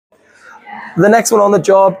The next one on the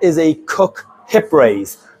job is a Cook hip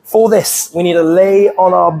raise. For this, we need to lay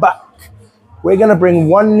on our back. We're going to bring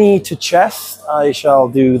one knee to chest. I shall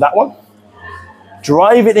do that one.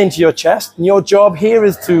 Drive it into your chest. And your job here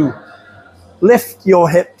is to lift your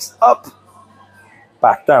hips up,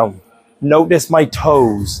 back down. Notice my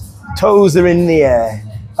toes. Toes are in the air.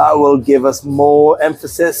 That will give us more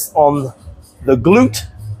emphasis on the glute,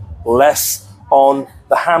 less on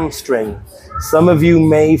the hamstring. Some of you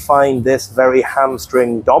may find this very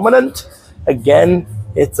hamstring dominant. Again,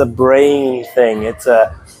 it's a brain thing. It's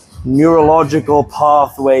a neurological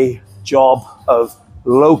pathway job of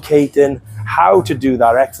locating how to do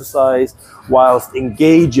that exercise whilst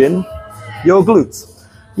engaging your glutes.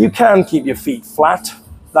 You can keep your feet flat,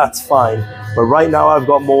 that's fine. But right now I've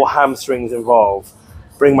got more hamstrings involved.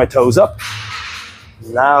 Bring my toes up.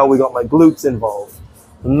 Now we got my glutes involved.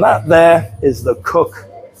 And that there is the Cook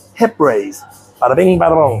hip raise. Bada bing,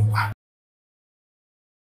 bada boom.